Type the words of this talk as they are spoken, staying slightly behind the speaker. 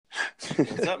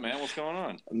What's up, man? What's going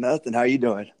on? Nothing. How you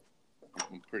doing?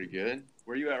 I'm pretty good.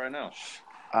 Where you at right now?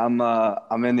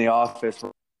 I'm in the office.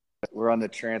 We're on the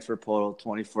transfer portal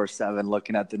 24/7,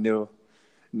 looking at the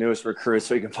newest recruits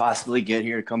we can possibly get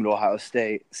here to come to Ohio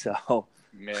State. So,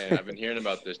 Man, I've been hearing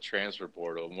about this transfer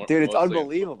portal, dude, it's mostly in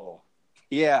unbelievable. football.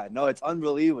 Yeah, no, it's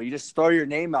unbelievable. You just throw your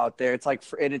name out there. It's like,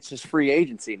 and it's just free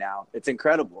agency now. It's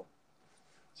incredible.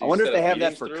 So I you wonder if set they up have that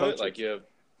meetings for through it? Like coaches. you have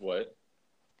what?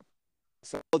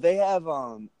 So they have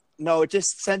no, it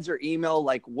just sends their email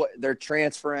like what they're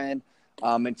transferring.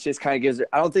 It just kind of gives.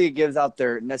 I don't think it gives out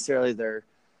necessarily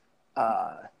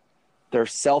uh their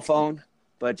cell phone,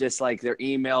 but just like their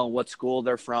email and what school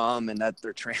they're from and that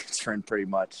they're transferring pretty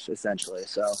much essentially.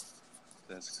 So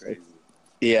That's crazy.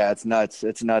 yeah, it's nuts.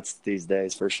 It's nuts these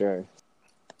days for sure.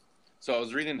 So I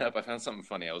was reading up. I found something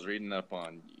funny. I was reading up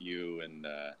on you and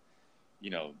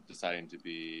deciding to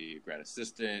be a grad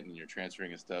assistant and you're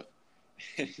transferring and stuff.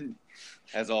 And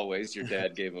as always, your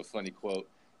dad gave a funny quote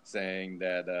saying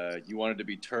that you wanted to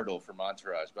be Turtle from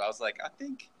Entourage. But I was like, I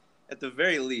think at the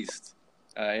very least,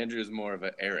 Andrew is more of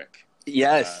an Eric.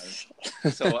 Yes.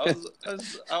 So I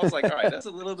was like, all right, that's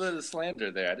a little bit of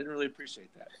slander there. I didn't really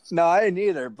appreciate that. No, I didn't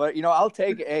either. But I'll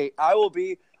take a. I will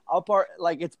be. I'll part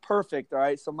like it's perfect. All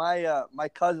right. So my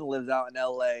cousin lives out in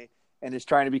L.A. and is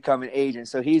trying to become an agent.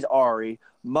 So he's Ari.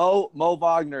 Mo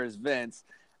Wagner is Vince.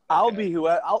 I'll Okay. be who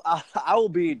I will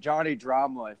be Johnny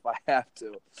Drama if I have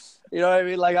to. You know what I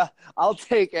mean? Like I'll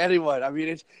take anyone. I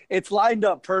mean it's lined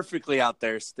up perfectly out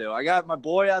there still. I got my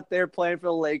boy out there playing for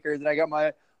the Lakers, and I got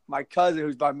my cousin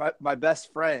who's my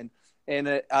best friend in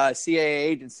a CAA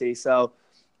agency. So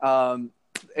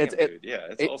it's Damn, dude. Yeah,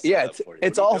 it's all set up for you.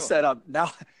 it's What are you all doing? set up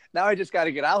now. Now I just got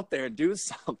to get out there and do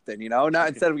something. Not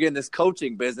instead of getting this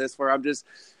coaching business where I'm just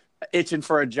itching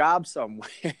for a job somewhere.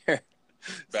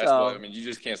 Basketball. So I mean, you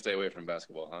just can't stay away from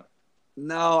basketball, huh?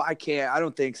 no, I can't. I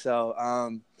don't think so.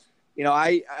 I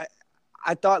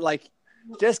thought like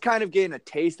just kind of getting a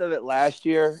taste of it last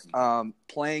year.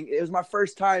 Playing, it was my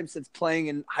first time since playing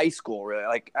in high school. Really,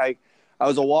 like I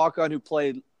was a walk on who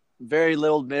played very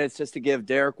little minutes just to give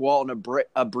Derek Walton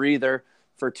a breather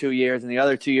for 2 years, and the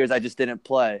other 2 years I just didn't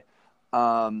play.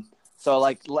 So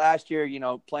like last year,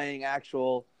 playing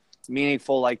actual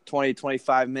meaningful like 20,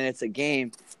 25 minutes a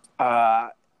game.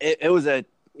 It was it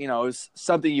was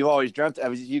something you always dreamt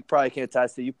of. You probably can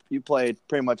attest to. You played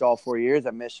pretty much all 4 years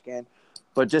at Michigan,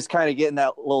 but just kind of getting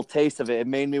that little taste of it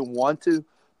may me want to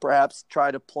perhaps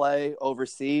try to play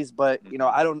overseas. But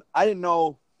I didn't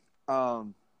know.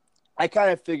 I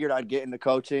kind of figured I'd get into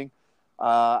coaching.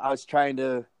 I was trying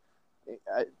to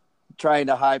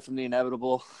hide from the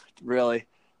inevitable, really,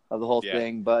 of the whole Yeah.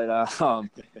 thing. But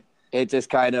it just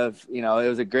kind of, it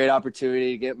was a great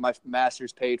opportunity to get my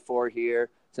master's paid for here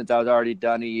since I was already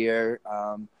done a year.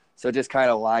 So it just kind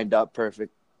of lined up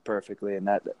perfectly in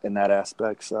that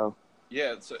aspect. So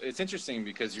Yeah, so it's interesting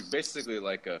because you're basically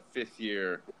like a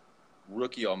fifth-year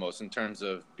rookie almost in terms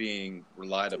of being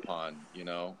relied upon,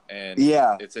 and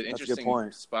yeah, it's an that's a good interesting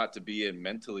point. spot to be in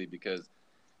mentally because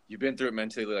you've been through it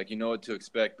mentally, like you know what to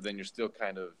expect, but then you're still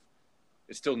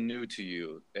it's still new to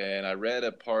you. And I read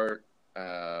a part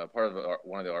of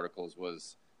one of the articles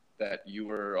was that you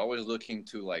were always looking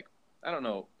to like, I don't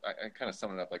know, I kind of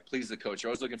sum it up like please the coach. You're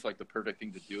always looking for like the perfect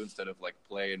thing to do instead of like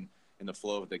play in the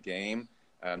flow of the game.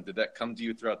 Did that come to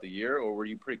you throughout the year, or were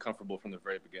you pretty comfortable from the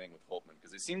very beginning with Holtman?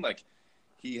 Because it seemed like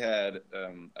he had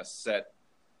a set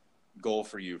goal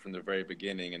for you from the very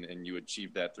beginning, and you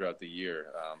achieved that throughout the year.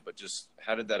 But just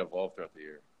how did that evolve throughout the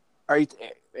year? Are you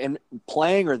in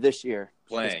playing or this year?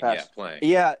 Playing.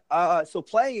 Yeah. So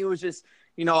playing, it was just,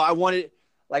 I wanted,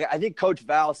 like, I think Coach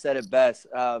Val said it best,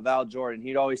 Val Jordan.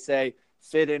 He'd always say,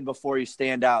 fit in before you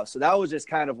stand out. So that was just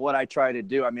kind of what I tried to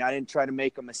do. I mean, I didn't try to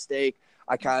make a mistake.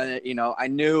 I kind of, I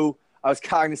knew I was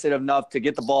cognizant enough to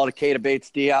get the ball to Keita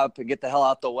Bates-Diop and get the hell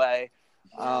out the way.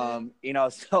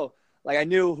 So like I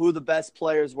knew who the best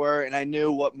players were, and I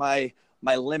knew what my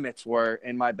limits were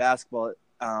in my basketball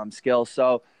skills.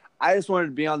 So I just wanted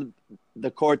to be on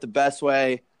the court the best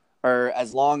way or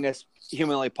as long as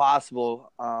humanly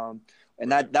possible.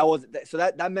 And that was so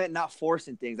that meant not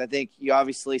forcing things. I think you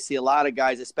obviously see a lot of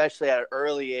guys, especially at an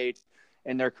early age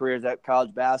in their careers at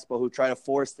college basketball, who try to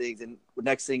force things, and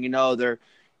next thing you know,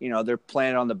 they're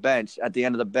playing on the bench at the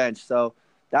end of the bench. So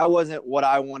that wasn't what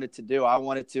I wanted to do.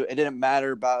 It didn't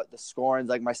matter about the scoring,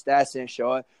 like my stats didn't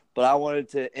show it, but I wanted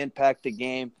to impact the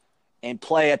game and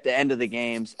play at the end of the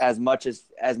games as much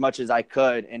as I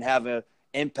could and have an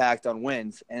impact on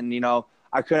wins. And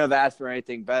I couldn't have asked for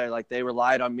anything better. Like they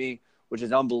relied on me, which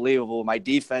is unbelievable. My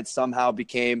defense somehow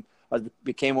became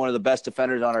one of the best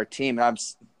defenders on our team. And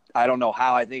I don't know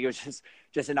how. I think it was just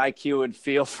just an IQ and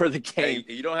feel for the game.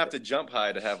 Hey, you don't have to jump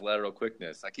high to have lateral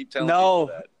quickness. I keep telling people No,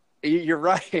 that. you're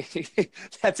right.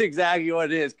 That's exactly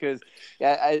what it is. Because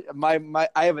I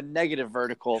have a negative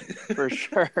vertical for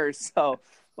sure. So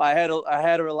I had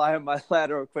to rely on my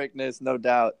lateral quickness, no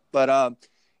doubt. But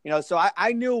so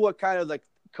I knew what kind of like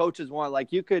coaches want.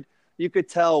 Like you could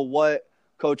tell what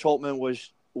Coach Holtman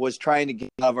was trying to get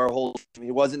out of our whole team.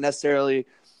 He wasn't necessarily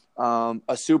a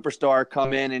superstar,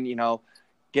 come in and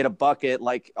get a bucket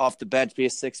like off the bench, be a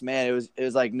sixth man. It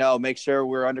was like, no, make sure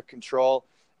we're under control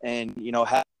and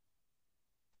have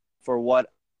for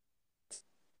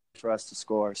us to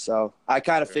score. So I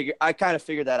kind of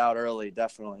figured that out early,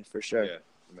 definitely, for sure. Yeah,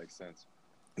 that makes sense.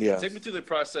 Yeah. Take me through the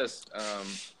process.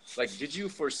 Did you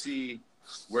foresee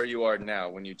where you are now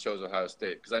when you chose Ohio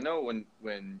State? Because I know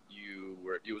when you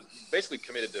was basically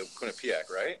committed to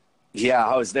Quinnipiac, right? Yeah,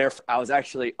 I was there. I was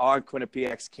actually on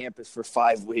Quinnipiac's campus for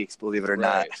 5 weeks, believe it or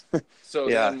not. So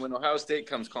yeah. Then when Ohio State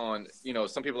comes calling,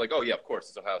 some people are like, oh yeah, of course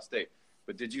it's Ohio State.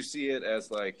 But did you see it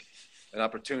as like an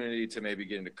opportunity to maybe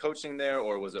get into coaching there,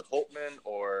 or was it Holtman,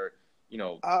 or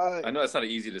I know that's not an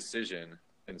easy decision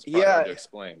and it's probably hard to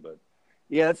explain, but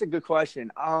yeah, that's a good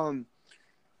question.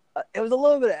 It was a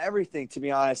little bit of everything, to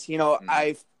be honest.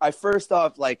 I first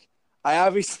off, like, I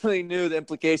obviously knew the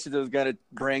implications it was going to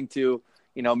bring to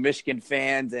Michigan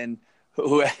fans and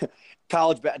who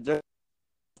college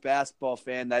basketball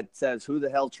fan that says, who the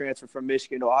hell transferred from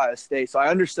Michigan to Ohio State? So I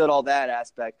understood all that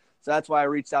aspect. So that's why I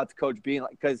reached out to Coach Beilein,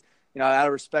 because out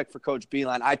of respect for Coach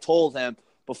Beilein, I told him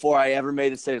before I ever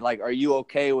made the decision, like, are you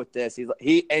okay with this?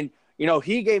 He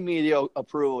gave me the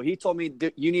approval. He told me,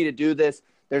 you need to do this.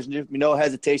 There's no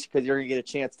hesitation because you're going to get a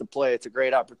chance to play. It's a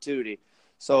great opportunity.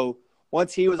 So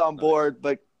once he was on board,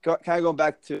 but kind of going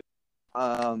back to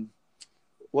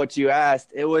what you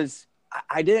asked, it was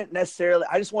I didn't necessarily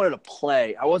 – I just wanted to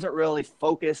play. I wasn't really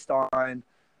focused on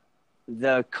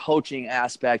the coaching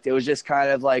aspect. It was just kind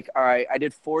of like, all right, I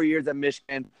did 4 years at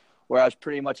Michigan where I was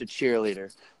pretty much a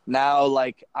cheerleader. Now,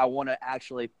 like, I want to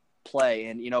actually play.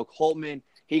 And, Holtman,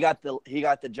 he got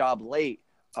the job late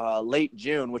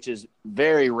June, which is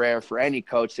very rare for any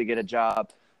coach to get a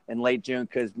job in late June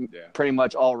because pretty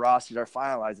much all rosters are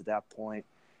finalized at that point.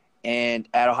 And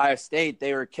at Ohio State,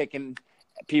 they were kicking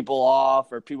people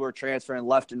off or people were transferring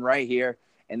left and right here,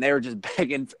 and they were just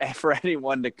begging for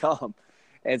anyone to come.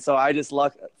 And so I just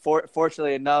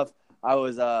fortunately enough, I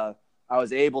was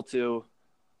able to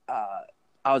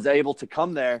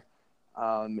come there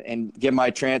and get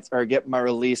my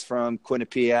release from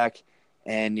Quinnipiac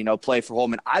and play for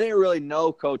Holtman. I didn't really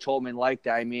know Coach Holtman like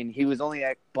that. I mean, he was only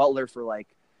at Butler for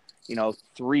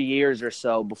 3 years or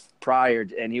so prior,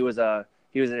 and he was an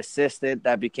assistant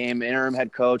that became interim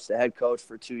head coach, the head coach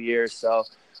for 2 years. So,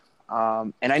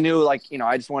 and I knew I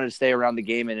just wanted to stay around the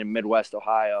game and in Midwest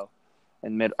Ohio,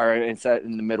 in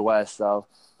the Midwest. So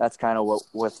that's kind of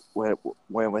what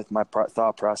went with my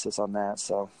thought process on that.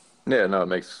 So yeah, no, it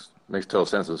makes total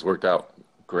sense. It's worked out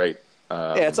great.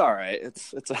 Yeah, it's all right.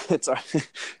 It's all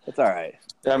right.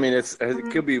 I mean, it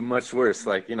could be much worse.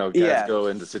 Guys go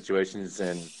into situations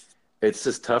and it's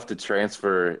just tough to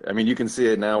transfer. I mean, you can see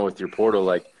it now with your portal.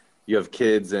 Like, you have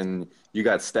kids and you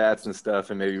got stats and stuff,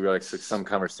 and maybe some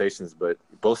conversations, but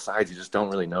both sides, you just don't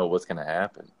really know what's going to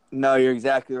happen. No, you're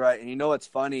exactly right. And what's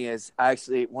funny is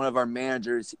actually one of our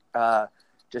managers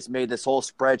just made this whole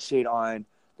spreadsheet on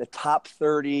the top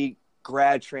 30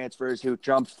 grad transfers who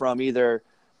jumped from either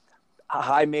a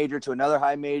high major to another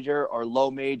high major or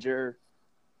low major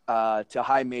to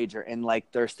high major. And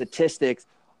their statistics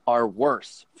are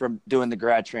worse from doing the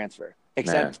grad transfer,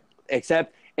 except,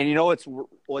 and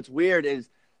what's weird is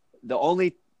the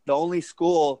only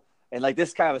school, and this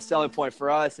is kind of a selling point for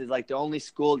us, is the only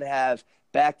school to have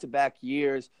back-to-back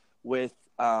years with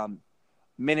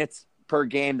minutes per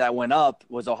game that went up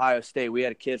was Ohio State. We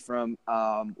had a kid from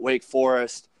Wake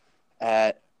Forest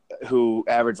who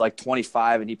averaged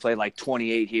 25, and he played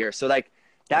 28 here. So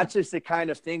that's just the kind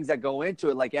of things that go into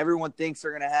it. Everyone thinks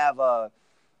they're going to have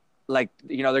they're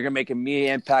going to make a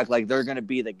media impact, they're going to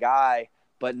be the guy.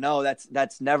 But no,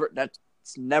 that's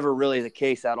never really the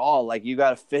case at all. You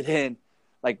got to fit in.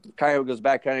 Kind of goes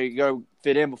back, you got to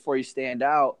fit in before you stand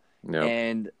out. Yep.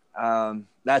 And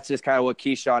that's just kind of what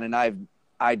Keyshawn and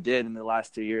I did in the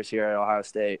last 2 years here at Ohio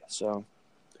State. So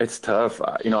it's tough.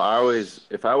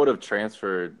 If I would have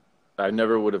transferred, I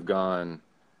never would have wanted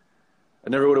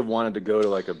to go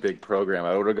to a big program.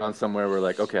 I would have gone somewhere where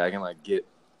okay, I can get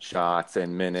shots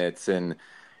and minutes and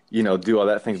do all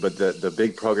that things. But the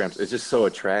big programs, it's just so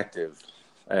attractive.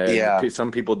 And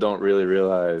some people don't really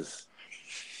realize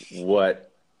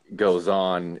what goes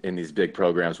on in these big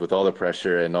programs with all the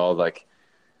pressure and all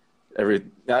I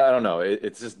don't know.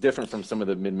 It's just different from some of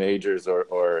the mid majors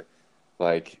or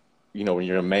like, when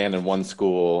you're a man in one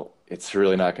school, it's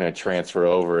really not going to transfer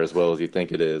over as well as you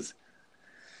think it is.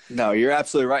 No, you're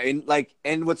absolutely right.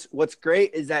 And what's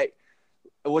great is that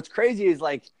what's crazy is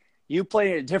like you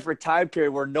play in a different time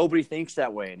period where nobody thinks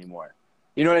that way anymore.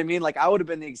 You know what I mean? Like I would have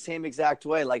been the same exact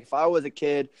way. Like if I was a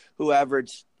kid who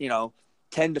averaged,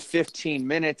 10 to 15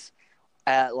 minutes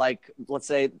at like, let's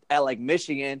say at like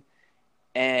Michigan,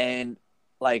 and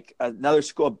like another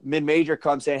school mid-major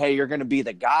comes saying, hey, you're going to be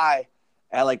the guy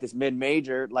at like this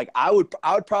mid-major, like I would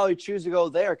probably choose to go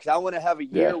there because I want to have a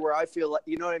year where I feel like,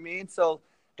 you know what I mean? So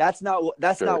that's not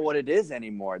what it is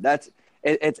anymore.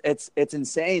 It's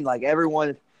insane. Like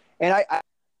everyone, and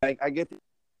I get,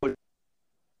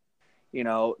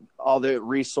 all the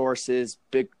resources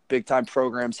big time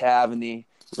programs have and the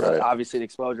obviously the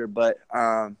exposure, but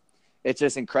it's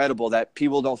just incredible that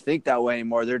people don't think that way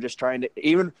anymore. They're just trying to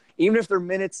even if their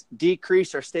minutes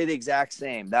decrease or stay the exact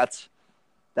same. That's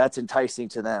enticing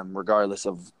to them regardless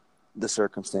of the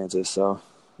circumstances. So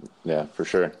yeah, for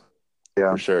sure.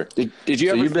 Yeah, for sure. Did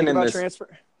you ever think about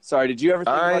transfer? Sorry, did you ever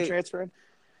think about transferring?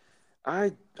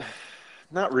 I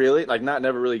not really. Like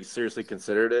never really seriously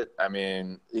considered it. I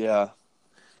mean, yeah.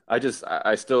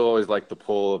 I still always liked the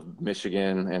pull of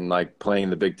Michigan and like playing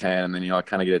the Big Ten, and then I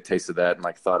kind of get a taste of that and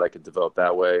like thought I could develop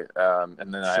that way.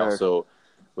 And then I also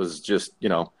was just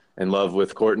in love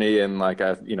with Courtney, and like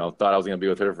I thought I was going to be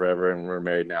with her forever, and we're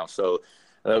married now. So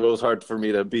it was hard for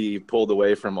me to be pulled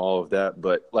away from all of that.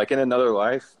 But like in another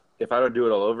life, if I were to do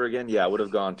it all over again, I would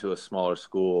have gone to a smaller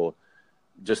school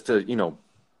just to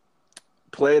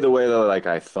play the way that like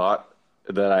I thought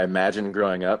that I imagined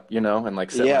growing up, and like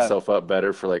set myself up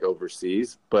better for like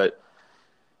overseas. But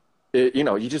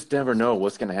you just never know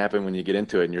what's going to happen when you get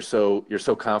into it, and you're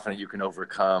so confident you can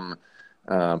overcome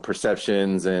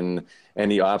perceptions and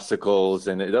any obstacles,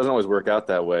 and it doesn't always work out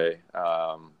that way.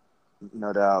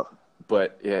 No doubt.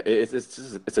 But yeah,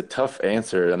 it's a tough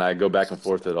answer, and I go back and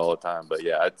forth with it all the time. But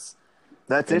yeah,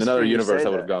 that's in another universe I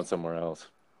would have gone somewhere else.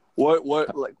 What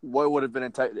would have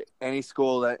been any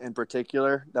school that in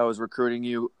particular that was recruiting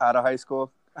you out of high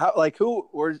school?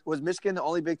 Was Michigan the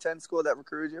only Big Ten school that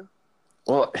recruited you?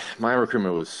 Well, my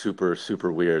recruitment was super,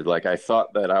 super weird. Like I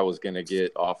thought that I was going to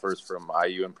get offers from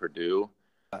IU and Purdue.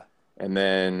 And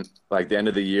then like the end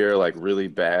of the year, like really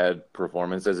bad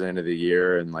performances at the end of the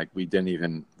year. And like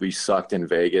we sucked in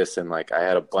Vegas, and like I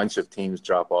had a bunch of teams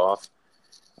drop off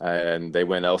and they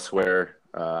went elsewhere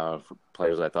for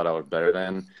players I thought I was better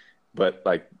than. But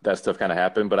like that stuff kind of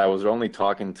happened, but I was only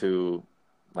talking to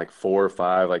like 4 or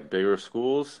 5 like bigger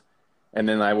schools. And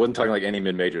then I wasn't talking like any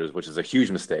mid-majors, which is a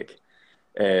huge mistake.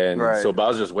 And so but I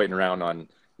was just waiting around on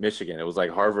Michigan. It was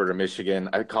like Harvard or Michigan.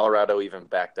 Colorado even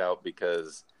backed out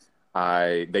because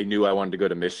they knew I wanted to go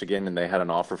to Michigan, and they had an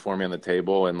offer for me on the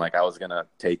table, and like I was gonna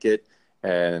take it.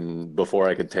 And right before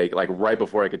I could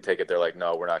take it, they're like,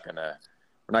 no, we're not gonna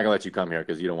let you come here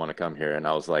because you don't want to come here. And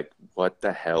I was like, what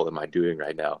the hell am I doing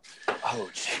right now? Oh,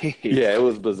 geez. Yeah, it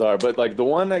was bizarre. But like the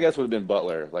one I guess would have been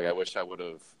Butler. Like I wish I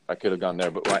could have gone there,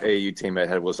 but my AAU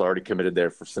teammate was already committed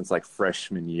there since like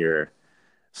freshman year.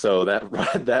 So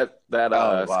that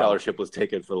scholarship was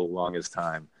taken for the longest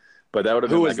time. But that would have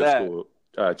been like a school.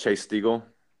 Chase Stegall.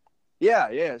 Yeah,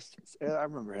 yes. I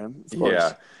remember him. Of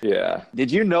course. Yeah.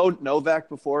 Did you know Novak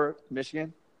before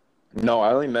Michigan? No,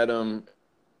 I only met him,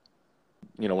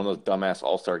 one of those dumbass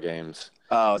all-star games.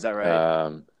 Oh, is that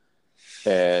right?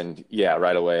 And yeah,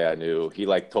 right away I knew. He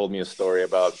like told me a story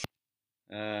about.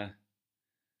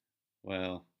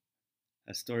 Well,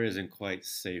 that story isn't quite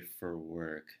safe for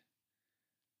work.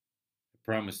 I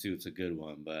promise you it's a good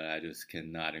one, but I just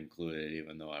cannot include it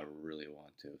even though I really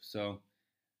want to. So,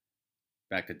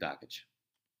 back to Dockage.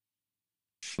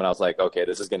 And I was like, okay,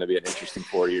 this is going to be an interesting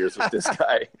 4 years with this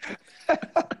guy.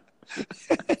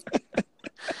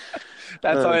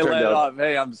 That's how he let it off.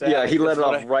 Hey, I'm sad. Yeah, he let it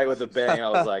off right with a bang. I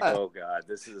was like, oh God,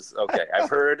 this is okay. I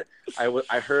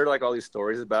heard like all these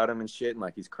stories about him and shit, and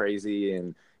like he's crazy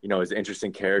and he's an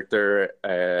interesting character,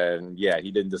 and yeah, he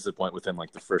didn't disappoint within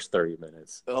like the first 30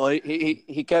 minutes. Well,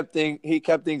 he kept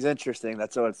things interesting.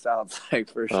 That's what it sounds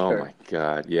like for sure. Oh my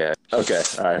God, yeah. Okay,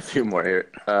 all right, a few more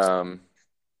here.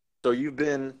 So you've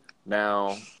been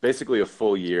now basically a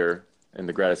full year in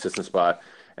the grad assistant spot,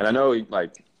 and I know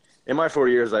like in my 4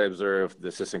 years, I observed the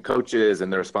assistant coaches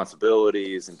and their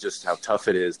responsibilities and just how tough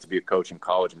it is to be a coach in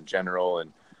college in general,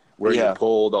 and where you're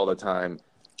pulled all the time.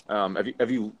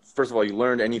 Have you first of all, you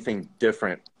learned anything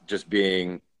different just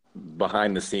being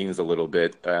behind the scenes a little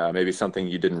bit? Maybe something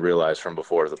you didn't realize from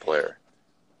before as a player?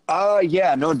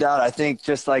 Yeah, no doubt. I think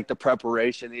just like the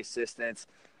preparation, the assistants,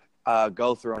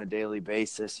 go through on a daily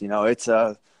basis. You know, it's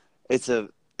an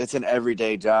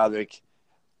everyday job. Like,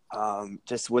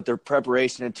 just with the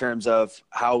preparation in terms of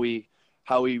how we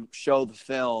show the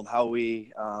film, how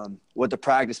we what the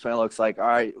practice plan looks like. All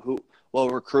right,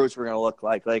 what recruits we're going to look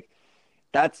like. Like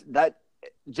that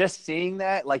just seeing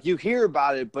that, like you hear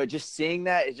about it, but just seeing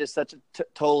that is just such a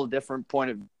total different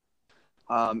point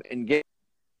of and getting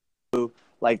to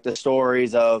like the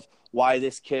stories of why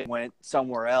this kid went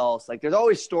somewhere else. Like there's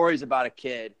always stories about a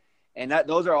kid, and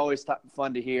those are always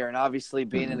fun to hear. And obviously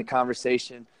being in the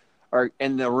conversation or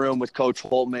in the room with Coach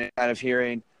Holtmann, kind of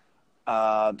hearing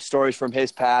stories from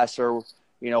his past, or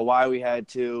you know why we had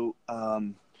to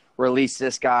release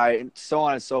this guy, and so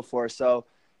on and so forth. So,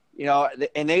 you know,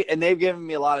 and they've given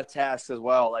me a lot of tasks as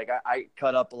well. Like I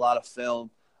cut up a lot of film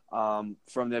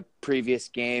from the previous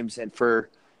games, and for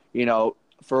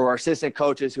our assistant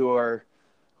coaches who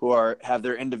have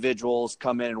their individuals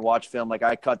come in and watch film, like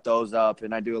I cut those up,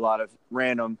 and I do a lot of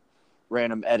random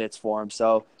edits for them.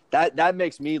 So that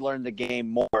makes me learn the game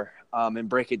more and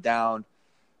break it down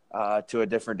to a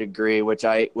different degree, which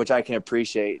I can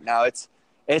appreciate. Now it's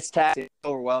taxing,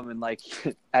 overwhelming. Like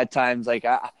at times, like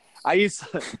I used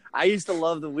to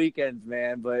love the weekends,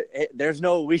 man, but there's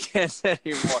no weekends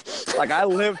anymore. Like I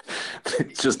live,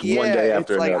 it's just one day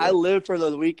after it's another. Like I lived for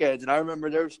those weekends, and I remember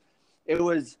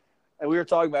and we were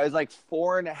talking about it was like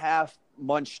 4.5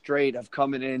 months straight of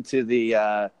coming into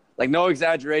the like no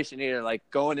exaggeration here, like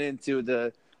going into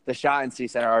the Schottenstein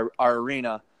Center, our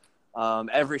arena,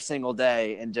 every single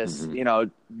day, and just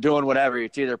doing whatever.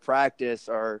 It's either practice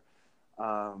or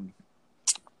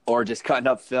just cutting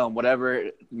up film, whatever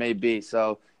it may be.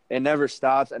 So it never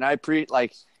stops. And I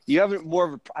you have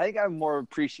I think I have more of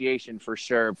appreciation for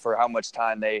sure for how much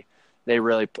time they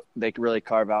really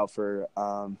carve out for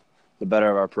the better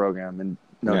of our program, and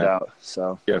no doubt.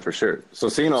 So yeah, for sure. So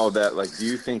seeing all of that, like, do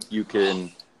you think you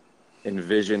can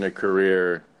envision a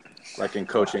career like in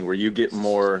coaching where you get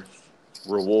more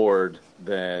reward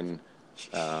than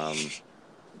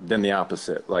the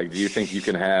opposite? Like, do you think you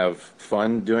can have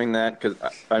fun doing that? Because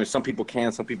I mean, some people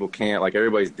can, some people can't. Like,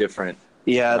 everybody's different.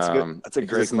 Yeah, that's good. That's a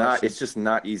great question. It's just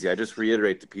not easy. I just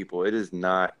reiterate to people, it is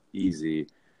not easy.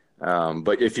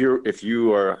 But if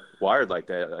you are wired like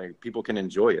that, like, people can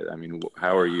enjoy it. I mean,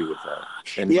 how are you with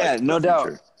that? Yeah, no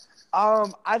doubt.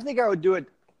 I think I would do it.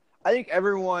 I think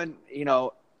everyone,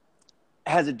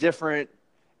 has a different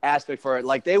aspect for it.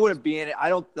 Like, they wouldn't be in it. I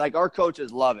don't like our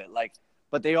coaches love it. Like,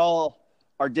 but they all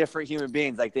are different human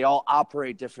beings. Like, they all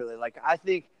operate differently. Like, I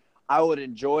think I would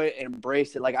enjoy it and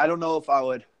embrace it. Like, I don't know if I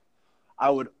would.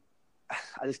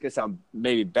 I just gonna sound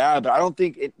maybe bad, but I don't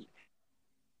think it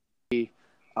be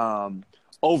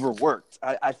overworked.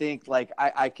 I think like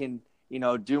I can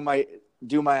do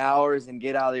my hours and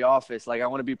get out of the office. Like, I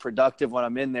want to be productive when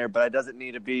I'm in there, but it doesn't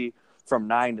need to be from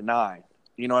 9 to 9.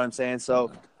 You know what I'm saying?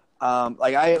 So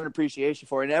like, I have an appreciation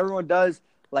for it, and everyone does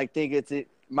like think it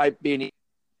might be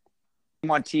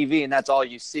on TV and that's all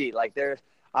you see. Like, there's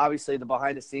obviously the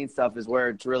behind the scenes stuff is where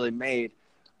it's really made,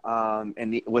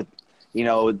 and with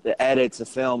the edits, the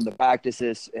film, the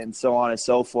practices, and so on and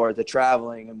so forth, the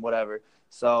traveling and whatever.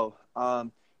 So, I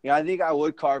think I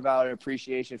would carve out an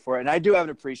appreciation for it, and I do have an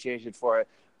appreciation for it.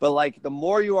 But like, the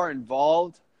more you are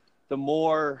involved, the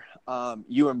more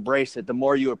you embrace it, the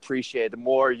more you appreciate it, the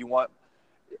more you want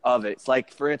of it. It's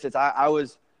like, for instance, I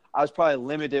was probably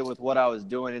limited with what I was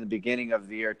doing in the beginning of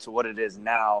the year to what it is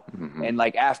now, and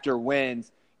like after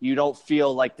wins, you don't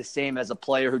feel like the same as a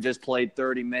player who just played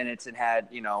 30 minutes and had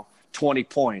 20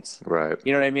 points. Right.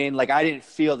 You know what I mean? Like, I didn't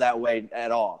feel that way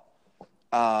at all.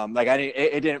 Like,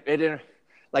 it didn't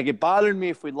like, it bothered me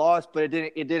if we lost, but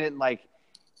it didn't like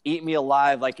eat me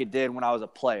alive like it did when I was a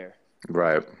player.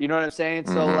 Right. You know what I'm saying?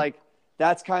 So like,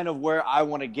 that's kind of where I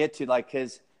want to get to, like,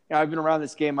 cause I've been around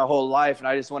this game my whole life, and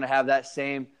I just want to have that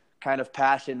same kind of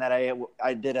passion that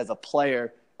I did as a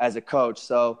player, as a coach.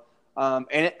 So,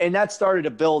 and that started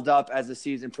to build up as the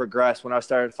season progressed, when I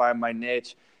started to find my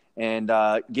niche and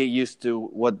get used to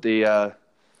what the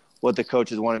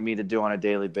coaches wanted me to do on a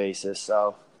daily basis.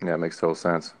 So yeah, it makes total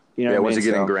sense. Once you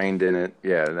get ingrained in it,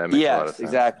 that makes a lot of sense.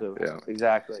 Exactly. Yeah,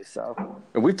 exactly. So,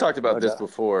 and we've talked about this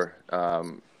before,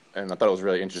 and I thought it was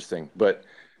really interesting. But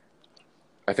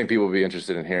I think people would be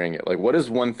interested in hearing it. Like, what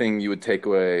is one thing you would take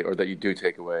away, or that you do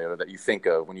take away, or that you think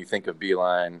of when you think of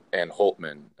Beilein and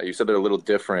Holtmann? You said they're a little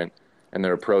different in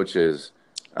their approaches.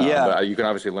 But you can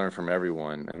obviously learn from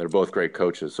everyone, and they're both great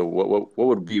coaches. So what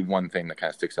would be one thing that kind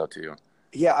of sticks out to you?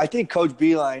 Yeah, I think Coach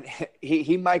Beilein,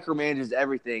 he micromanages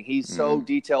everything. He's so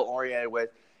detail oriented with,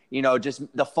 just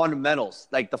the fundamentals.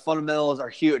 Like, the fundamentals are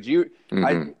huge.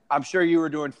 I'm sure you were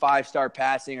doing 5-star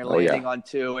passing or landing on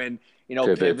 2, and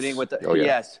pivoting Pivots. with the Oh, yeah.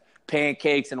 yes,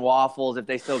 pancakes and waffles if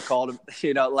they still called them.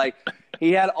 Like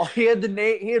he had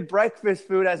breakfast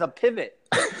food as a pivot.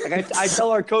 Like I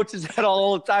tell our coaches that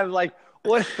all the time. Like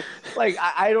what? Like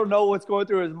I don't know what's going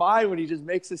through his mind when he just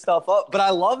makes this stuff up. But I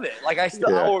love it. Like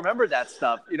I'll remember that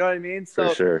stuff. You know what I mean? So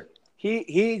For sure.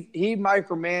 He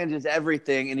micromanages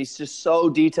everything, and he's just so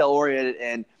detail oriented.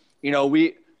 And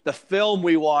the film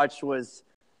we watched was,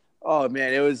 oh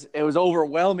man, it was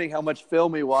overwhelming how much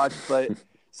film we watched. But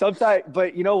sometimes,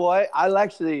 but you know what? I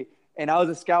was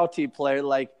a scout team player.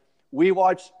 Like we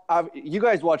watched, you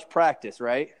guys watch practice,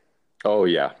 right? Oh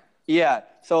yeah. Yeah.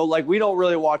 So like we don't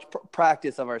really watch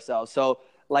practice of ourselves. So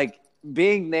like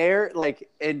being there, like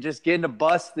and just getting to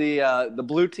bust the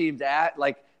blue team's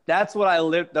like. That's what I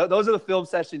lived. Those are the film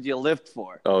sessions you lived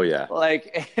for. Oh, yeah.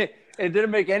 Like, it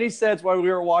didn't make any sense why we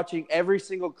were watching every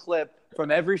single clip from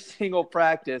every single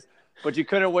practice, but you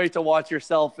couldn't wait to watch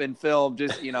yourself in film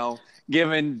just,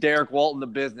 giving Derek Walton the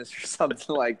business or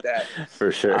something like that.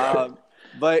 For sure.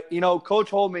 But, Coach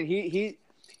Holman,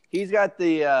 he's got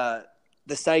the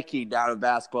psyche down in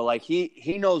basketball. Like,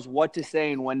 he knows what to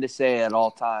say and when to say it at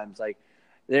all times. Like,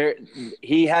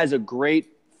 he has a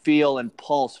great feel and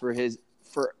pulse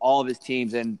for all of his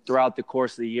teams and throughout the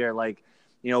course of the year. Like,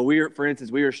 for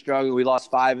instance, we were struggling. We lost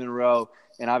 5 in a row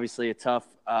and obviously a tough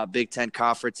Big Ten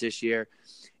conference this year.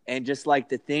 And just like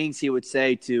the things he would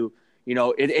say to,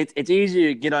 it's easy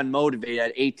to get unmotivated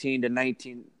at 18 to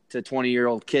 19 to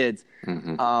 20-year-old kids.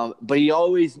 Mm-hmm. But he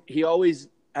always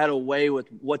had a way with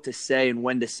what to say and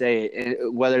when to say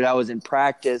it, whether that was in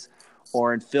practice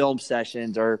or in film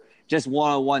sessions or just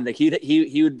one-on-one. Like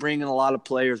he would bring in a lot of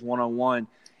players one-on-one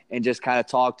and just kind of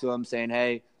talk to them saying,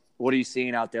 hey, what are you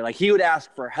seeing out there? Like he would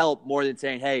ask for help more than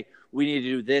saying, hey, we need to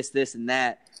do this, this, and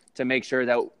that to make sure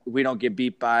that we don't get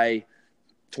beat by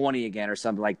 20 again or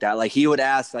something like that. Like he would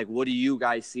ask, like, what do you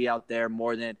guys see out there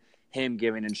more than him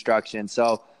giving instruction?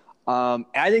 So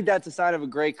I think that's a sign of a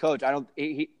great coach.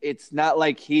 It's not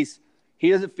like he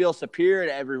doesn't feel superior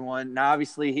to everyone. Now,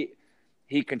 obviously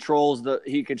he controls the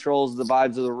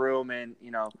vibes of the room and,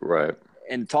 right.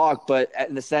 and talk, but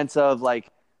in the sense of like,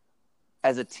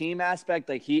 as a team aspect,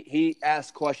 like he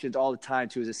asks questions all the time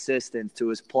to his assistants, to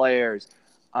his players,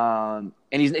 and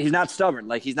he's not stubborn.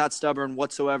 Like he's not stubborn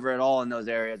whatsoever at all in those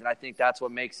areas, and I think that's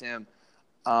what makes him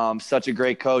such a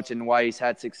great coach and why he's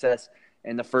had success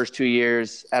in the first 2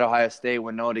 years at Ohio State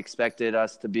when no one expected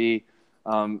us to be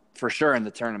for sure in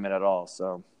the tournament at all.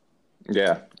 So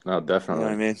yeah, no, definitely. You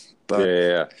know what I mean? But,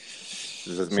 yeah.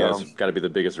 That's got to be the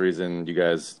biggest reason you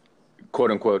guys,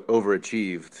 quote unquote,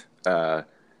 overachieved.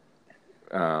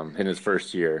 In his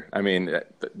first year. I mean,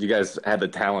 you guys had the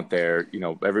talent there.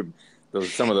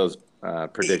 Some of those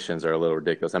predictions are a little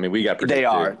ridiculous. I mean, we got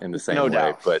predicted in the same way,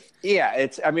 doubt. But yeah,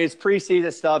 it's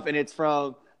preseason stuff, and it's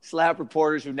from slap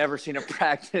reporters who've never seen a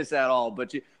practice at all.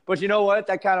 But you know what?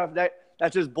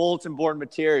 That's just bulletin board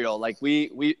material. Like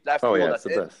that. Oh yeah, it's the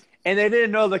best. And they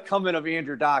didn't know the coming of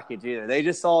Andrew Dockage either. They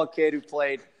just saw a kid who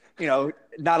played,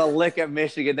 not a lick at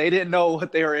Michigan. They didn't know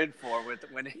what they were in for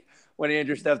when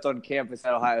Andrew stepped on campus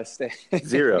at Ohio State.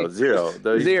 Zero.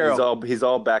 Zero. He's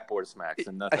all backboard smacks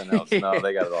and nothing else. No,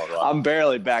 they got it all wrong. I'm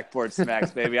barely backboard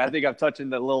smacks, baby. I think I'm touching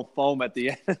the little foam at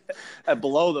the end,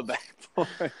 below the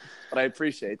backboard. But I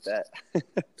appreciate that.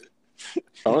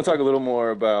 I want to talk a little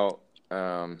more about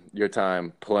your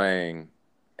time playing,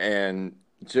 and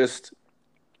just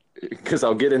because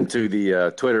I'll get into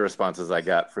the Twitter responses I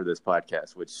got for this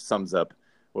podcast, which sums up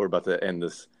what we're about to end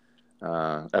this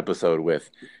episode with.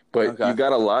 But okay. You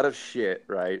got a lot of shit,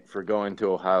 right, for going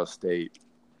to Ohio State.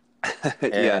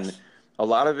 And yes. A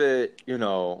lot of it,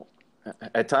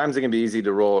 at times it can be easy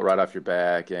to roll it right off your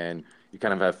back and you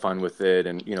kind of have fun with it.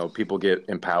 And, people get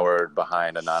empowered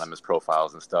behind anonymous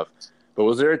profiles and stuff. But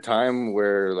was there a time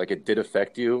where, like, it did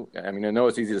affect you? I mean, I know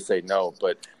it's easy to say no,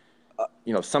 but,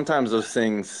 sometimes those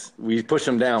things, we push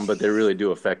them down, but they really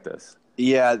do affect us.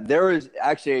 Yeah, there was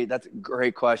actually – that's a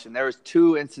great question. There was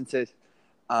 2 instances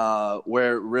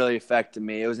where it really affected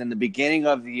me. It was in the beginning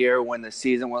of the year when the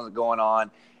season wasn't going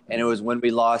on, and it was when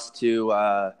we lost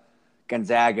to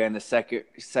Gonzaga in the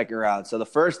second round. So the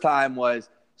first time was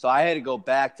 – so I had to go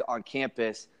back on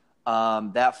campus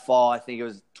that fall. I think it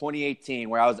was 2018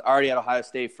 where I was already at Ohio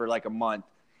State for like a month,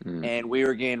 and we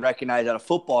were getting recognized at a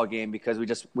football game because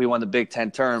we won the Big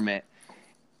Ten tournament.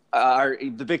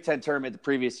 The Big Ten tournament the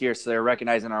previous year, so they were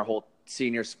recognizing our whole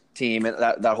seniors team and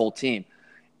that whole team.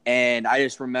 And I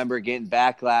just remember getting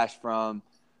backlash from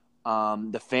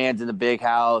the fans in the big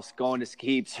house, going to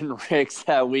Skeeps and Rick's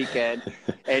that weekend,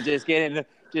 and just getting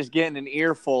an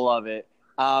earful of it.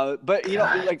 But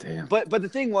God, but the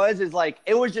thing was like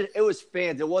it was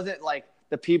fans. It wasn't like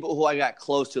the people who I got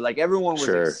close to. Like everyone was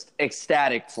Sure.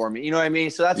 ecstatic for me. You know what I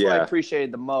mean? So that's what I Yeah.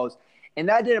 appreciated the most. And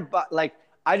that didn't like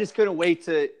I just couldn't wait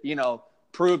to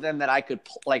prove them that I could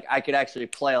actually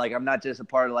play. Like I'm not just a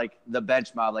part of like the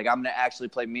bench mob. Like I'm gonna actually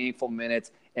play meaningful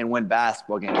minutes and win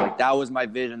basketball games. Like that was my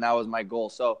vision. That was my goal.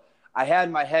 So I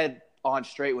had my head on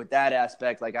straight with that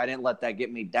aspect. Like I didn't let that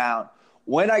get me down.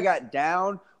 When I got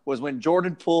down was when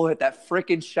Jordan Poole hit that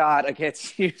freaking shot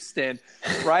against Houston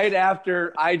right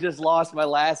after I just lost my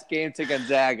last game to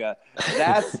Gonzaga.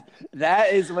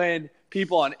 That is when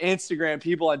people on Instagram,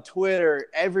 people on Twitter,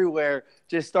 everywhere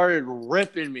just started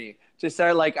ripping me. Just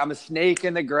started like I'm a snake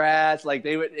in the grass. Like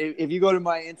they would, if you go to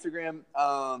my Instagram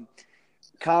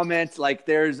comments, like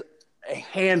there's a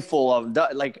handful of them,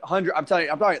 like I'm talking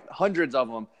hundreds of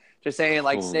them, just saying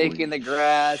like snake in the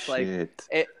grass, like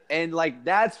and like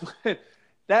that's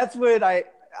when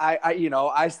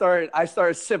I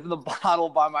started sipping the bottle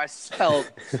by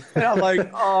myself, and I'm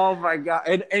like, oh my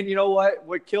God, and you know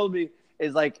what killed me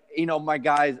is like my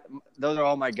guys, those are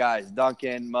all my guys,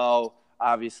 Duncan, Mo,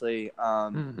 obviously.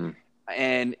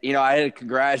 And, I had to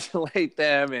congratulate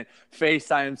them and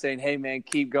FaceTime them saying, hey, man,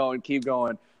 keep going.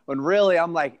 When really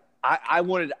I'm like, I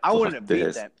wanted to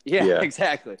beat them. Yeah,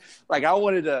 exactly. Like I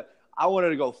wanted to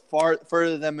go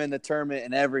further them in the tournament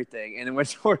and everything. And when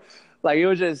Jordan, like it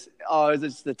was just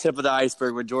the tip of the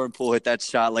iceberg when Jordan Poole hit that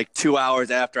shot like 2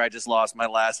 hours after I just lost my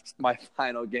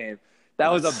final game.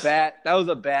 That was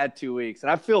a bad 2 weeks.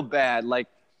 And I feel bad. Like,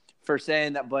 for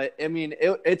saying that, but I mean,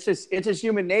 it's just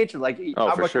human nature. Like,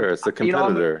 for sure, it's the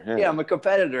competitor. I'm a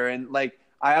competitor, and like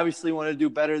I obviously want to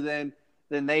do better than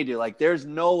they do. Like, there's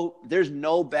no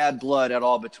bad blood at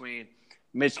all between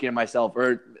Michigan and myself,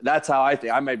 or that's how I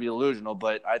think. I might be delusional,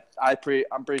 but I'm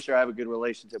pretty sure I have a good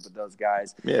relationship with those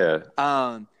guys. Yeah.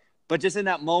 But just in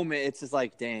that moment, it's just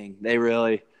like, dang, they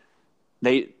really,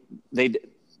 they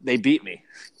beat me.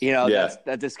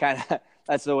 That just kind of.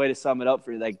 That's the way to sum it up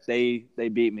for you. Like they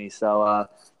beat me. So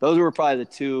those were probably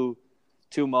the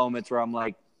two moments where I'm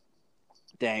like,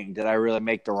 dang, did I really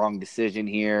make the wrong decision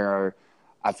here? Or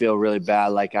I feel really bad.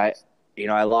 Like I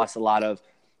lost a lot of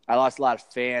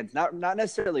fans, not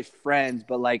necessarily friends,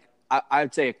 but like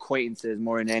I'd say acquaintances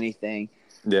more than anything.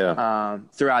 Yeah.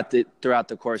 Throughout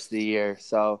the course of the year.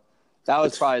 So that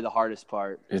was probably the hardest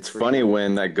part. It's funny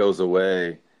when that goes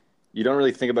away. You don't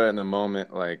really think about it in the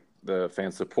moment, like the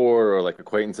fan support or like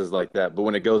acquaintances like that. But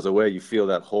when it goes away, you feel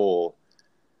that hole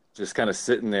just kind of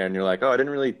sitting there and you're like, oh, I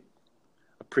didn't really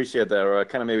appreciate that. Or I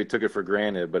kind of maybe took it for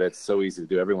granted, but it's so easy to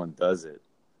do. Everyone does it.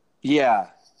 Yeah,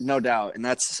 no doubt. And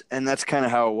that's kind of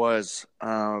how it was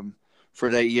for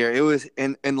that year. It was,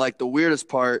 and like the weirdest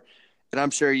part, and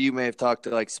I'm sure you may have talked to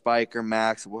like Spike or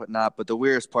Max and whatnot, but the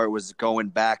weirdest part was going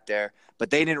back there, but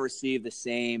they didn't receive the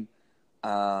same,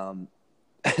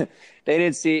 they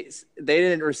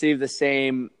didn't receive the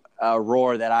same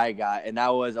roar that I got, and that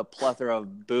was a plethora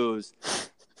of boos.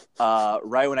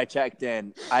 Right when I checked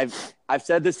in, I've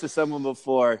said this to someone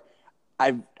before.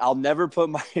 I'll never put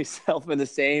myself in the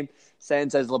same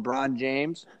sentence as LeBron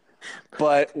James,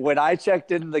 but when I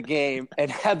checked into the game and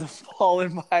had the ball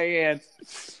in my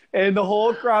hands, and the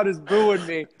whole crowd is booing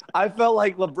me, I felt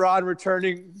like LeBron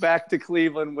returning back to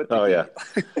Cleveland with the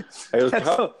Heat. It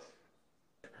was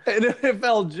and it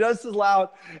felt just as loud,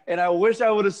 and I wish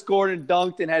I would have scored and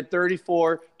dunked and had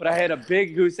 34, but I had a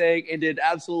big goose egg and did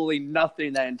absolutely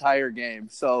nothing that entire game.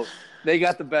 So they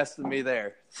got the best of me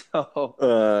there. So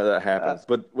that happens.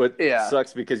 But what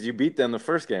sucks because you beat them the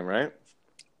first game, right?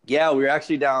 Yeah, we were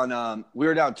actually down. We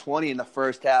were down 20 in the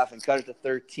first half and cut it to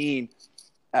 13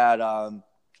 at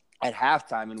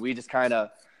halftime, and we just kind of,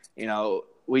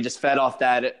 we just fed off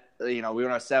that. We went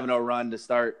on a 7-0 run to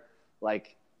start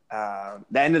like. The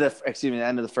end of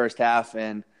the first half,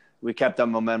 and we kept up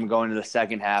momentum going to the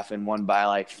second half and won by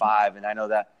like 5. And I know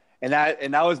that, and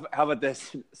that was, how about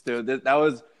this, Stu? That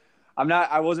was,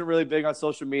 I wasn't really big on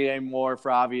social media anymore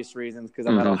for obvious reasons because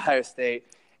I'm at Ohio State,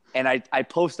 and I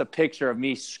post a picture of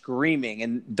me screaming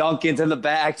and Duncan's in the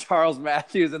back, Charles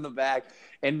Matthews in the back,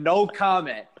 and no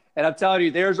comment. And I'm telling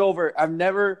you, there's over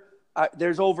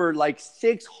like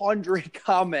 600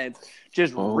 comments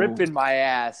just ripping my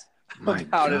ass. My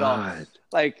God. It all.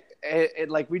 Like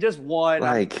like we just won.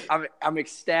 Like, I'm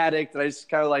ecstatic that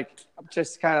I'm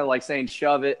just kind of like saying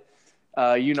shove it,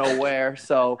 where.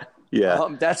 So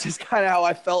that's just kind of how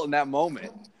I felt in that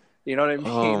moment. You know what I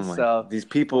mean? So these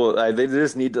people, they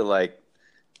just need to like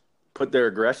put their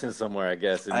aggression somewhere, I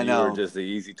guess. And you were just the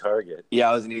easy target. Yeah,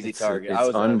 I was an easy target.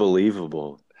 It's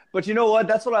unbelievable. But you know what?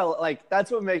 That's what I like. I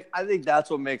think that's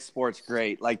what makes sports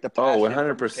great. Like the passion.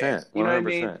 100%. You know what I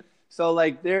mean? So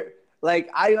like like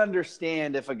I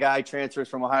understand if a guy transfers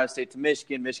from Ohio State to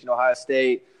Michigan, Ohio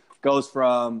State, goes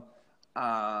from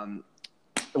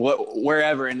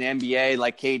wherever in the NBA,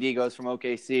 like KD goes from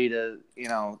OKC to,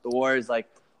 the Warriors, like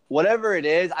whatever it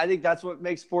is, I think that's what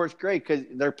makes sports great because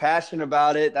they're passionate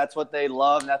about it. That's what they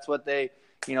love. That's what they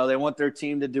want their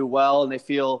team to do well, and they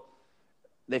feel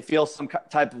some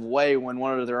type of way when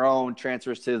one of their own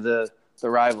transfers to the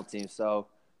rival team. So,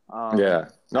 yeah.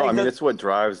 No, I mean, it's what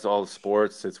drives all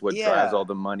sports. It's what drives all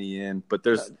the money in. But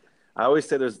I always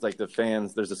say there's like the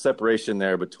fans, there's a separation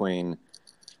there between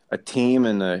a team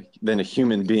and then a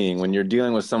human being. When you're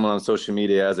dealing with someone on social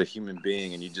media as a human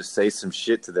being and you just say some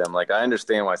shit to them, like I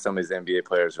understand why some of these NBA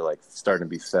players are like starting to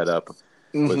be fed up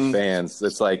with fans.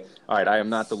 It's like, all right, I am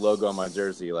not the logo on my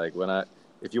jersey. Like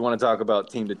if you want to talk about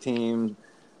team to team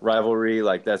rivalry,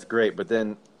 like that's great. But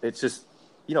then it's just,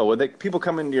 when people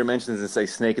come into your mentions and say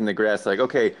snake in the grass, like,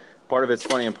 okay, part of it's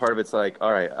funny and part of it's like,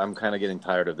 all right, I'm kind of getting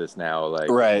tired of this now. Like,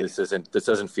 this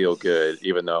doesn't feel good,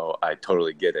 even though I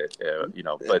totally get it,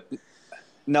 but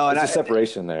no, there's a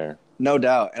separation there. No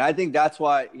doubt. And I think that's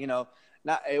why,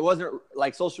 it wasn't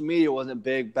like social media wasn't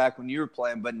big back when you were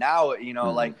playing, but now,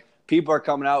 like people are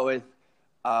coming out with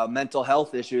mental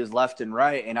health issues left and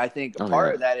right. And I think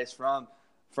part of that is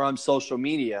from social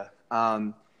media.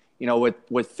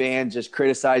 With fans just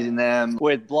criticizing them,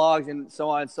 with blogs and so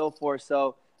on and so forth.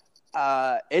 So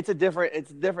it's a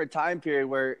different time period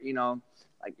where,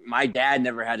 like my dad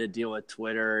never had to deal with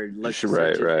Twitter.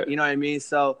 Right. You know what I mean?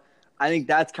 So I think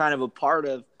that's kind of a part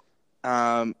of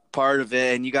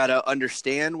it, and you got to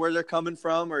understand where they're coming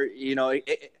from, or,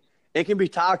 it can be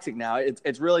toxic now.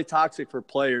 It's really toxic for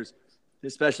players,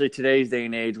 especially today's day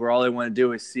and age where all they want to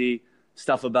do is see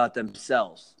stuff about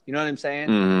themselves. You know what I'm saying?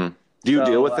 Mm-hmm. Do you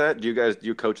deal with that? Do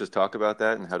you coaches talk about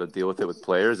that and how to deal with it with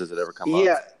players? Does it ever come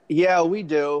up? Yeah, we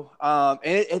do. And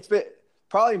it's been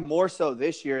probably more so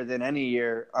this year than any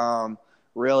year,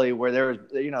 really, where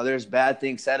there's bad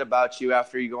things said about you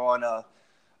after you go on a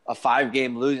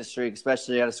 5-game losing streak,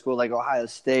 especially at a school like Ohio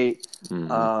State,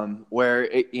 where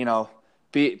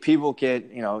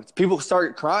people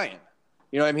start crying.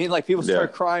 You know what I mean? Like people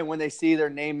start crying when they see their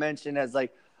name mentioned as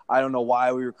like, I don't know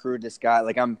why we recruited this guy.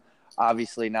 Like I'm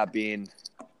obviously not being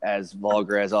as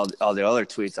vulgar as all the other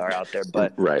tweets are out there,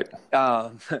 but right.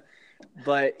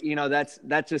 But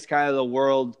that's just kind of the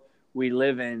world we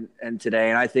live in today.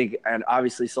 And I think, and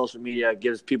obviously social media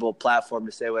gives people a platform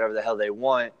to say whatever the hell they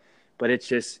want, but it's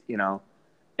just, to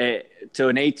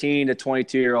an 18 to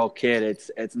 22-year-old kid,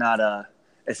 it's not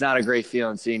a great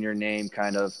feeling seeing your name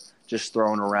kind of just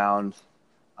thrown around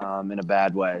in a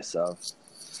bad way. So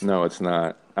no, it's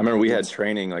not. I remember we had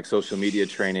training, like social media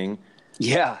training,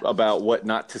 about what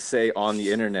not to say on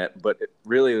the internet. But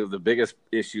really the biggest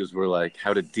issues were like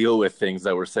how to deal with things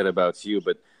that were said about you.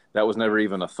 But that was never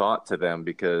even a thought to them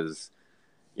because,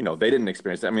 they didn't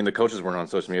experience it. I mean, the coaches weren't on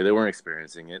social media. They weren't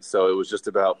experiencing it. So it was just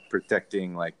about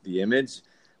protecting like the image.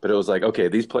 But it was like, okay,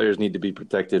 these players need to be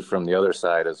protected from the other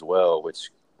side as well, which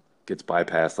gets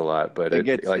bypassed a lot. But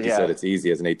like you said, it's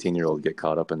easy as an 18-year-old to get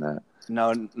caught up in that.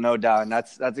 No doubt. And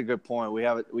that's a good point.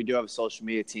 We do have a social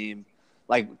media team.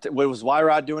 Like, was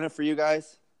Y-Rod doing it for you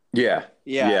guys? Yeah.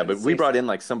 But we brought in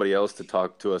like somebody else to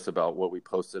talk to us about what we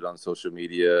posted on social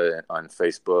media and on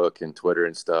Facebook and Twitter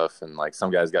and stuff. And like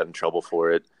some guys got in trouble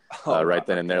for it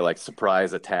then and there, like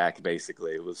surprise attack.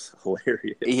 Basically, it was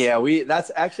hilarious. Yeah,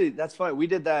 that's funny. We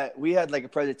did that. We had like a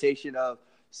presentation of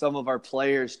some of our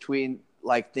players tweeting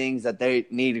like things that they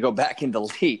need to go back and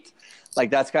delete. Like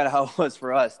that's kind of how it was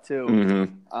for us too,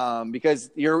 because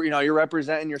you're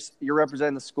representing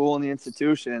the school and the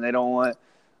institution, and they don't want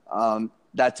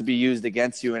that to be used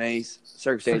against you in any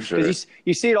circumstance. Because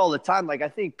you see it all the time. Like I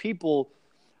think people,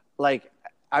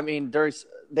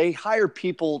 they hire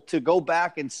people to go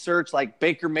back and search like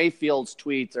Baker Mayfield's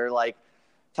tweets or like,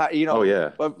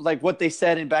 like what they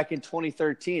said back in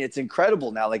 2013. It's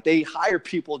incredible now. Like they hire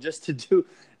people just to do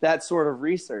that sort of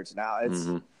research now.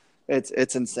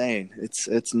 It's insane.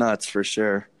 It's nuts for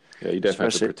sure. Yeah, you definitely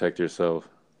have to protect yourself.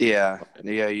 Yeah,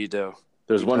 you do.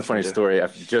 There's one funny story I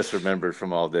just remembered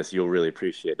from all this. You'll really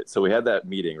appreciate it. So we had that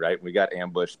meeting, right? We got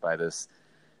ambushed by this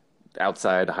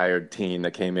outside hired team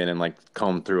that came in and like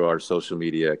combed through our social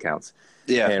media accounts.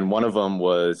 Yeah. And one of them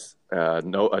was a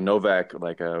Novak,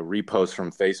 like a repost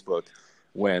from Facebook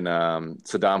when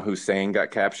Saddam Hussein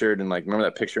got captured. And like, remember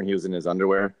that picture and he was in his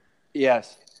underwear?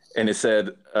 Yes. And it said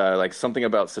like something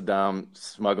about Saddam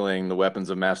smuggling the weapons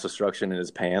of mass destruction in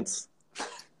his pants.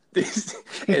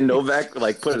 And Novak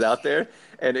like put it out there,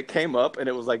 and it came up, and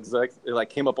it was like it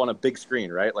came up on a big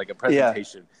screen, right? Like a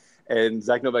presentation, and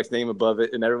Zach Novak's name above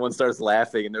it, and everyone starts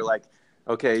laughing, and they're like,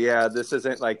 "Okay, yeah, this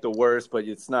isn't like the worst, but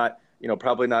it's not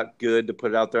probably not good to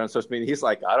put it out there on social media. He's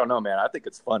like, I don't know, man. I think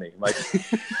it's funny. Like,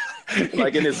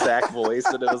 like in his Zach voice.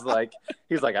 And it was like,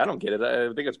 he's like, I don't get it.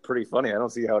 I think it's pretty funny. I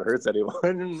don't see how it hurts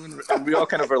anyone. And we all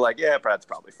kind of were like, yeah, Brad's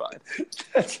probably fine.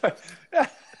 That's right.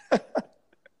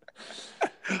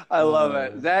 I love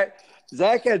it.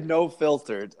 Zach had no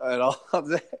filter at all.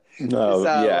 No,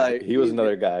 yeah. He was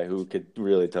another guy who could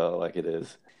really tell like it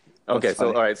is. Okay, so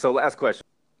all right. So last question.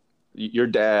 Your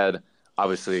dad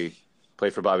obviously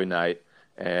played for Bobby Knight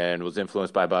and was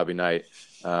influenced by Bobby Knight.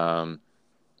 How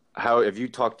have you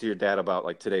talked to your dad about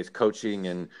like today's coaching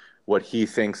and what he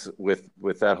thinks with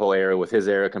that whole era, with his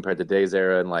era compared to today's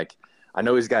era? And like, I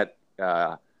know he's got,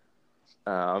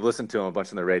 I've listened to him a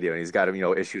bunch on the radio, and he's got,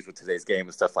 issues with today's game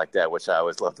and stuff like that, which I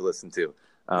always love to listen to.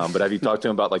 But have you talked to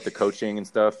him about like the coaching and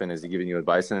stuff, and is he giving you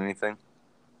advice on anything?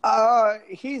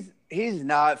 He's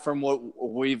not, from what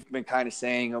we've been kind of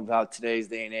saying about today's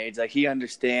day and age. Like, he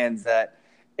understands that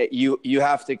you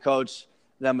have to coach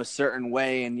them a certain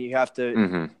way, and you have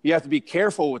to be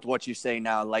careful with what you say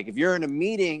now. Like, if you're in a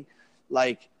meeting,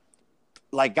 like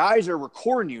guys are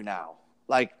recording you now.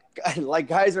 Like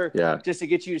guys are just to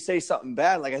get you to say something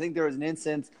bad. Like, I think there was an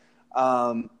instance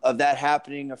of that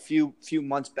happening a few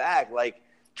months back, like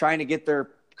trying to get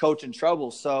their coach in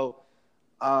trouble. So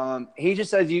he just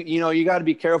says, you got to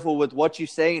be careful with what you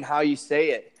say and how you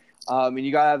say it. And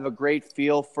you got to have a great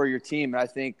feel for your team. And I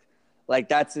think like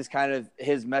that's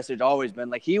his message always been.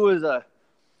 Like, he may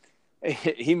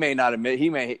not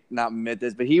admit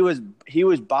this, but he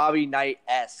was Bobby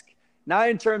Knight-esque. Not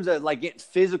in terms of like getting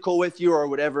physical with you or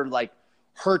whatever, like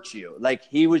hurt you. Like,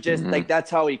 he was just like, that's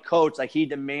how he coached. Like, he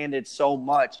demanded so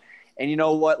much. And you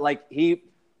know what? Like,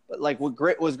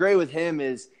 what was great with him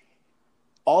is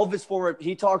all of his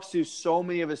he talks to so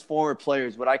many of his former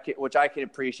players, which I can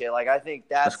appreciate. Like, I think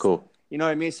that's cool. You know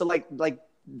what I mean? So like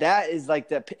that is like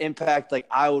the impact like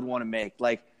I would want to make.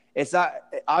 Like, it's not,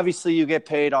 obviously you get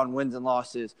paid on wins and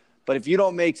losses, but if you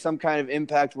don't make some kind of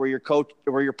impact where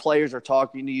your players are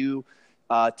talking to you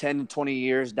 10 to 20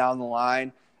 years down the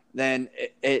line, then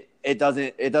it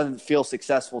doesn't feel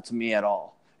successful to me at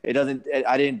all. I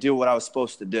didn't do what I was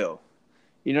supposed to do.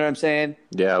 You know what I'm saying?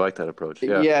 Yeah, I like that approach.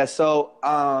 Yeah. Yeah. So,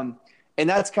 and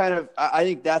that's I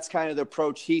think that's kind of the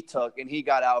approach he took, and he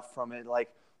got out from it.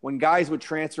 Like, when guys would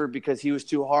transfer because he was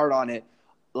too hard on it,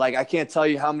 like, I can't tell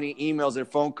you how many emails and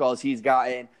phone calls he's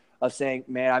gotten of saying,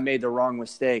 man, I made the wrong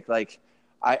mistake. Like,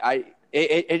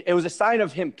 it was a sign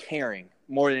of him caring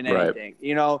more than anything,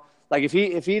 like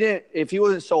if he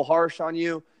wasn't so harsh on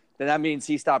you, then that means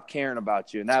he stopped caring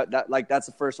about you. And that's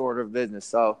the first order of business.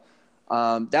 So,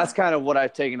 that's kind of what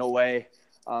I've taken away.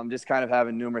 Just kind of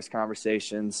having numerous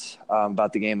conversations,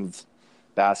 about the game of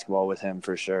basketball with him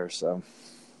for sure. So,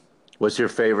 what's your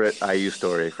favorite IU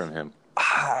story from him?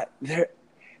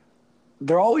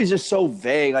 They're always just so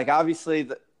vague. Like, obviously,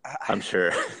 I'm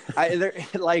sure.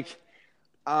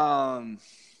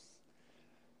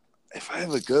 If I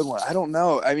have a good one, I don't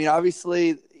know. I mean,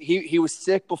 obviously, he was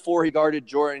sick before he guarded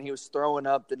Jordan. He was throwing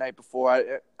up the night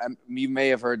before. You may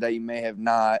have heard that. You may have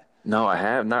not. No, I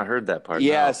have not heard that part.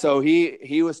 Yeah, no. So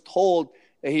he was told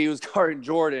that he was guarding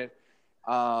Jordan,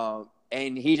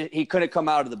 and he couldn't come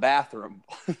out of the bathroom.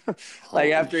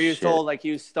 After he was told like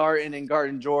he was starting and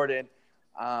guarding Jordan,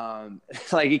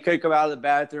 like he couldn't come out of the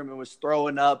bathroom and was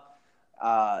throwing up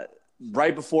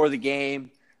right before the game,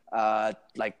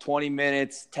 like 20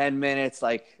 minutes, 10 minutes,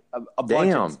 like a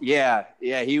bunch of yeah.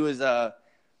 He was a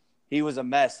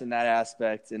mess in that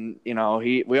aspect, and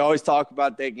we always talk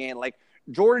about that game. Like,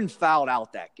 Jordan fouled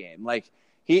out that game. Like,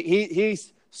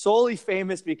 he's solely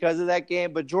famous because of that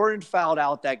game, but Jordan fouled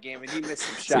out that game and he missed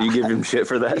some shots. So you give him shit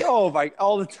for that?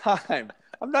 All the time.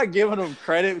 I'm not giving him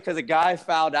credit because a guy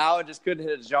fouled out and just couldn't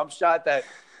hit a jump shot that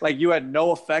like you had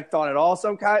no effect on at all.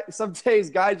 Some days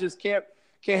guys just can't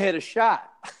hit a shot.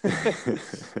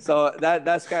 So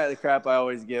that's kind of the crap I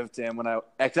always give to him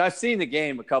because I've seen the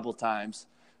game a couple times.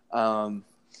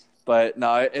 But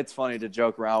no, it's funny to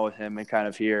joke around with him and kind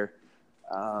of hear.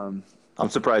 I'm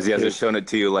surprised he hasn't shown it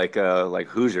to you like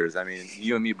Hoosiers. I mean,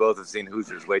 you and me both have seen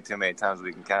Hoosiers way too many times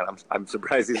we can count. I'm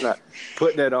surprised he's not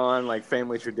putting it on like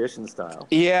family tradition style.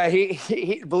 Yeah,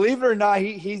 he believe it or not,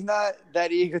 he's not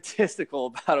that egotistical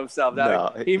about himself.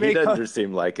 No, he doesn't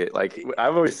seem like it. Like,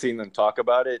 I've always seen them talk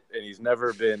about it, and he's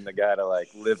never been the guy to like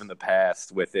live in the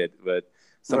past with it. But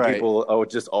some people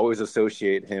just always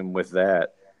associate him with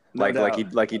that.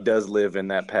 Like he does live in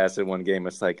that passive one game.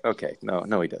 It's like, okay, no,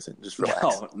 he doesn't. Just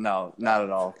relax. No, not at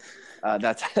all.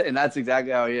 That's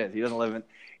exactly how he is. He doesn't live and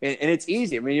it's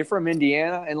easy. I mean, you're from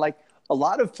Indiana, and like a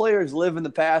lot of players live in the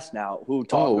past now who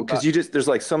talk Oh, about. because there's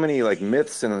like so many like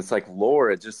myths and it's like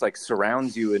lore. It just like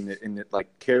surrounds you and it like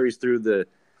carries through the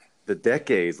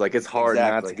decades. Like it's hard not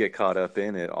Exactly. to get caught up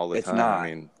in it all the It's time. not. I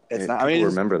mean, It's not. people I mean,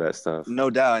 remember that stuff. No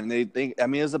doubt. And they think, I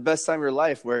mean, it was the best time of your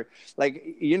life where, like,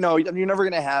 you're never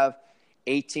going to have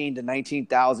 18 to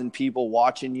 19,000 people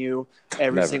watching you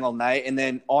every Never. single night. And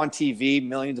then on TV,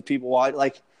 millions of people watch.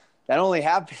 Like, that only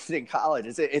happens in college.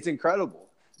 It's incredible.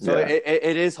 So Yeah.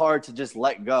 it is hard to just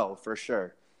let go for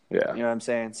sure. Yeah. You know what I'm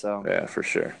saying? So, Yeah, for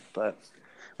sure. but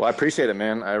Well, I appreciate it,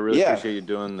 man. I really Yeah. appreciate you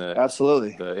doing the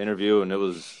absolutely. interview, and it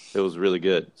was really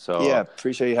good. So Yeah.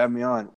 Appreciate you having me on.